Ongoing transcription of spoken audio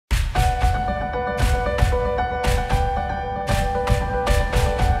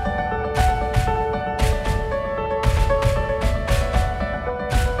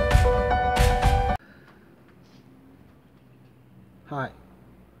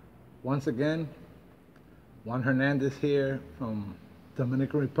Once again, Juan Hernandez here from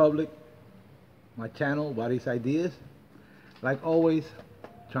Dominican Republic, my channel, Wadi's Ideas. Like always,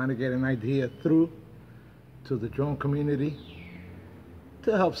 trying to get an idea through to the drone community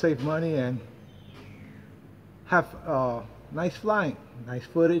to help save money and have nice flying, nice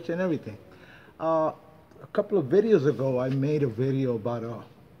footage and everything. A couple of videos ago, I made a video about a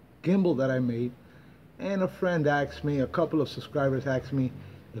gimbal that I made, and a friend asked me, a couple of subscribers asked me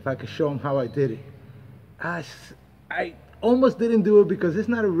if I could show them how I did it. I almost didn't do it because it's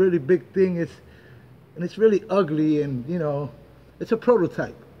not a really big thing. It's really ugly, and you know, it's a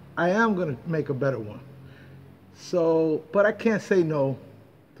prototype. I am gonna make a better one. So, but I can't say no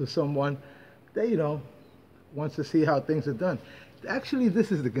to someone that, you know, wants to see how things are done. Actually,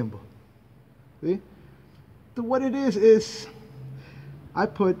 this is the gimbal. See? So what it is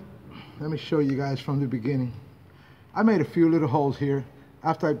let me show you guys from the beginning. I made a few little holes here.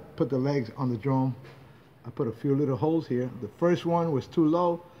 After I put the legs on the drone, I put a few little holes here. The first one was too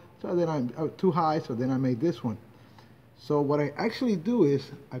low, so then too high, so then I made this one. So what I actually do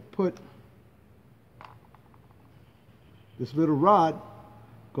is I put this little rod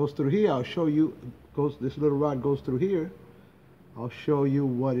goes through here. I'll show you. This little rod goes through here. I'll show you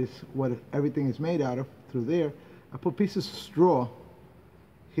what everything is made out of through there. I put pieces of straw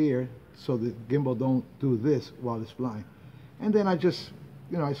here so the gimbal don't do this while it's flying. And then I just,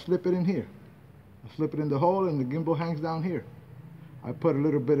 you know, I slip it in here. I slip it in the hole and the gimbal hangs down here. I put a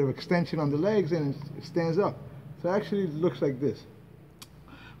little bit of extension on the legs and it stands up. So actually it looks like this.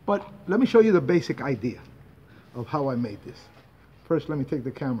 But let me show you the basic idea of how I made this. First, let me take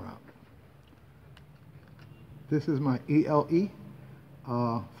the camera out. This is my ELE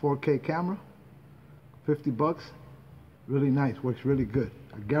 4K camera, 50 bucks. Really nice, works really good.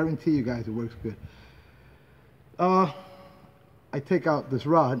 I guarantee you guys it works good. I take out this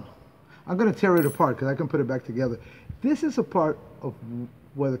rod. I'm gonna tear it apart because I can put it back together. This is a part of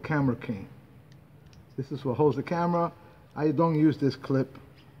where the camera came. This is what holds the camera. I don't use this clip.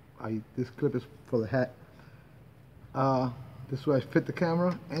 This clip is for the hat. This is where I fit the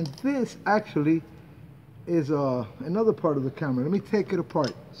camera. And this actually is another part of the camera. Let me take it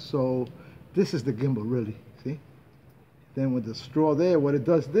apart. So this is the gimbal, really, see? Then with the straw there, what it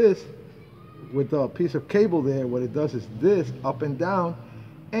does this, with a piece of cable there, what it does is this, up and down,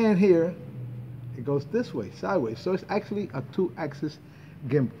 and here, it goes this way, sideways. So it's actually a 2-axis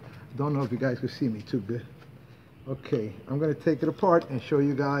gimbal. Don't know if you guys can see me too good. Okay, I'm gonna take it apart and show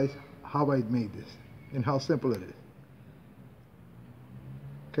you guys how I made this and how simple it is.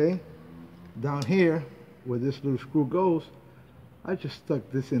 Okay, down here, where this little screw goes, I just stuck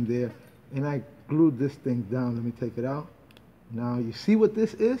this in there and I glued this thing down. Let me take it out. Now you see what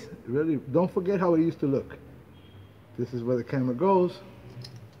this is? Really, don't forget how it used to look. This is where the camera goes,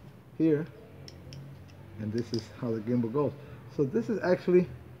 here, and this is how the gimbal goes. So this is actually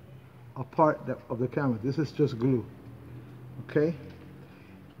a part of the camera. This is just glue, okay?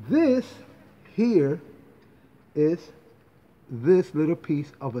 This here is this little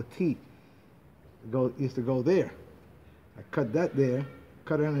piece of a T. It used to go there. I cut that there,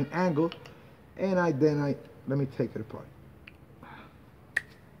 cut it at an angle, and let me take it apart.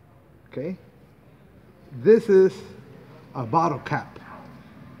 Okay, this is a bottle cap.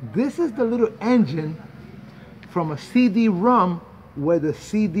 This is the little engine from a CD-ROM where the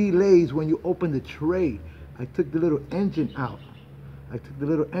CD lays when you open the tray. I took the little engine out.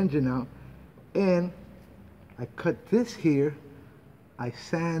 And I cut this here. I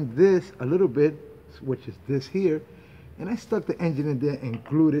sand this a little bit, which is this here, and I stuck the engine in there and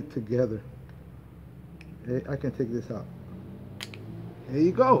glued it together. Okay, I can take this out. There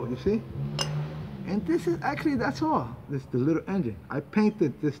you go, you see? And this is actually, that's all. This is the little engine. I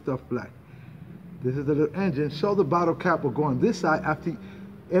painted this stuff black. This is the little engine, so the bottle cap will go on this side after,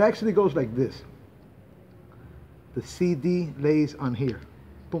 it actually goes like this. The CD lays on here.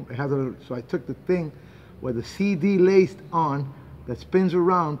 Boom, it has a little, so I took the thing where the CD lays on, that spins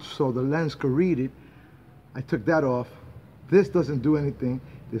around so the lens could read it. I took that off. This doesn't do anything.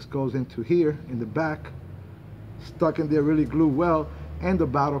 This goes into here in the back, stuck in there really glued well, and the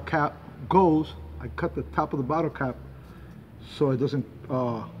bottle cap goes. I cut the top of the bottle cap so it doesn't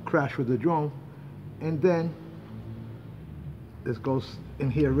crash with the drone, and then this goes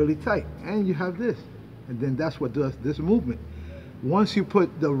in here really tight, and you have this, and then that's what does this movement. Once you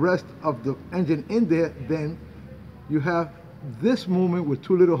put the rest of the engine in there, then you have this movement with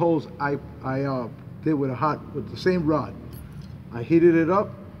two little holes I did with the same rod. I heated it up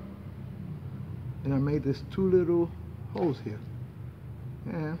and I made this two little holes here.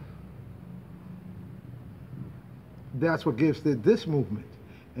 And that's what gives it this movement.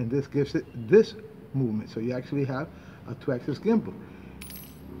 and this gives it this movement. So you actually have a 2-axis gimbal.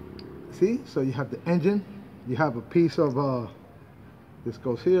 See, so you have the engine, you have a piece of this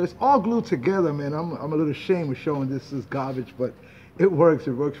goes here. It's all glued together, man. I'm a little ashamed of showing this is garbage, but it works.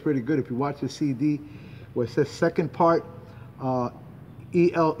 It works pretty good. If you watch the CD where it says second part,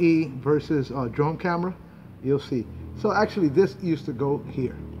 ELE versus drone camera, you'll see. So actually this used to go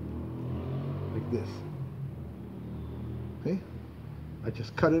here, like this. Okay, I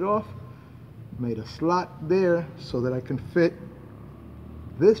just cut it off, made a slot there so that I can fit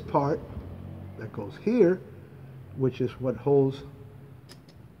this part that goes here, which is what holds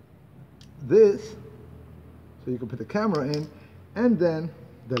this, so you can put the camera in, and then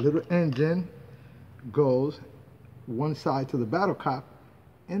the little engine goes one side to the battle cop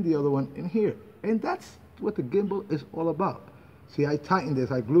and the other one in here. And that's what the gimbal is all about. See, I tightened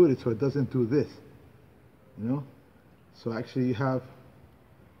this, I glued it so it doesn't do this, you know. So actually you have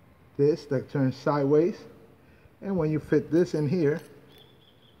this that turns sideways, and when you fit this in here,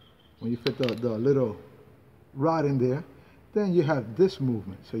 when you fit the little rod in there, then you have this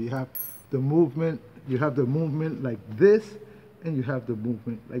movement. So you have the movement like this, and you have the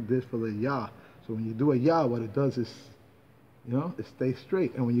movement like this for the yaw. So when you do a yaw, what it does is, you know, it stays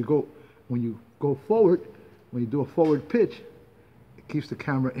straight. And when you go forward, when you do a forward pitch, it keeps the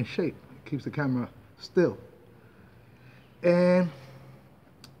camera in shape. It keeps the camera still. And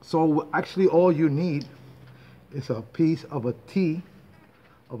so actually all you need is a piece of a T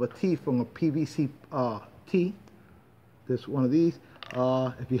from a PVC T. This one of these.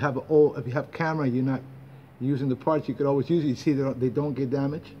 If you have camera, you're not using the parts, you could always use it. You see they don't get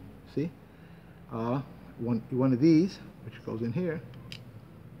damaged. See, one of these, which goes in here.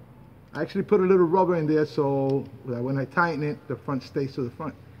 I actually put a little rubber in there so that when I tighten it, the front stays to the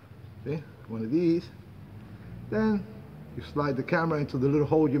front. See, one of these. Then you slide the camera into the little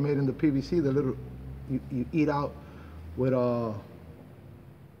hole you made in the PVC. The little you eat out with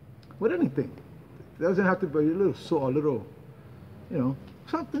anything. It doesn't have to be a little saw, a little, you know,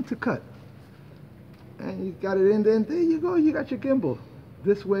 something to cut. And you got it in there, and there you go, you got your gimbal.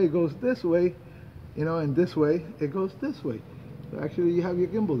 This way it goes this way, you know, and this way it goes this way. So actually you have your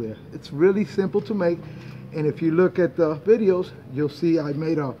gimbal there. It's really simple to make, and if you look at the videos, you'll see I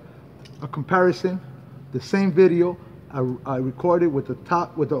made a comparison. The same video I recorded with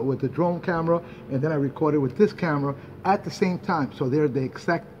the drone camera, and then I recorded with this camera at the same time. So they're the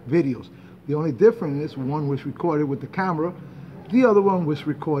exact videos. The only difference is one was recorded with the camera, the other one was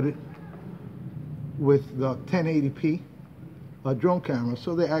recorded with the 1080p drone camera.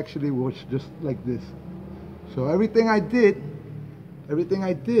 So they actually was just like this. So everything I did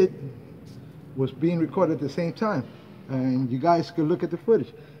was being recorded at the same time, and you guys could look at the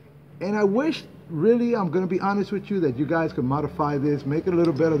footage. And I wish, really, I'm going to be honest with you, that you guys could modify this, make it a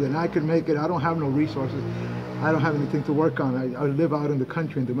little better than I could make it. I don't have no resources. I don't have anything to work on. I live out in the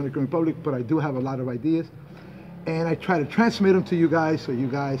country in the Dominican Republic, but I do have a lot of ideas. And I try to transmit them to you guys so you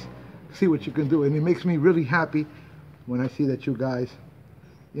guys see what you can do. And it makes me really happy when I see that you guys,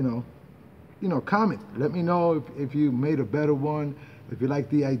 you know, comment. Let me know if you made a better one, if you like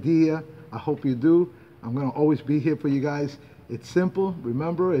the idea. I hope you do. I'm going to always be here for you guys. It's simple.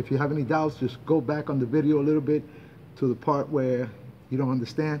 Remember, if you have any doubts, just go back on the video a little bit to the part where you don't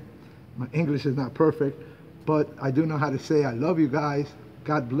understand. My English is not perfect, but I do know how to say I love you guys.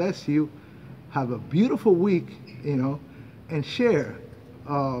 God bless you. Have a beautiful week, you know, and share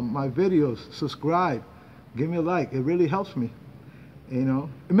my videos. Subscribe. Give me a like. It really helps me. You know,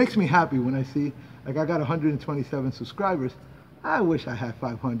 it makes me happy when I see, like, I got 127 subscribers. I wish I had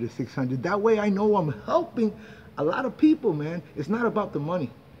 500, 600. That way I know I'm helping a lot of people, man. It's not about the money.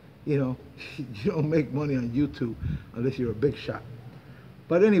 You know, you don't make money on YouTube unless you're a big shot.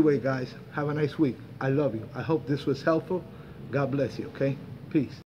 But anyway, guys, have a nice week. I love you. I hope this was helpful. God bless you, okay? Peace.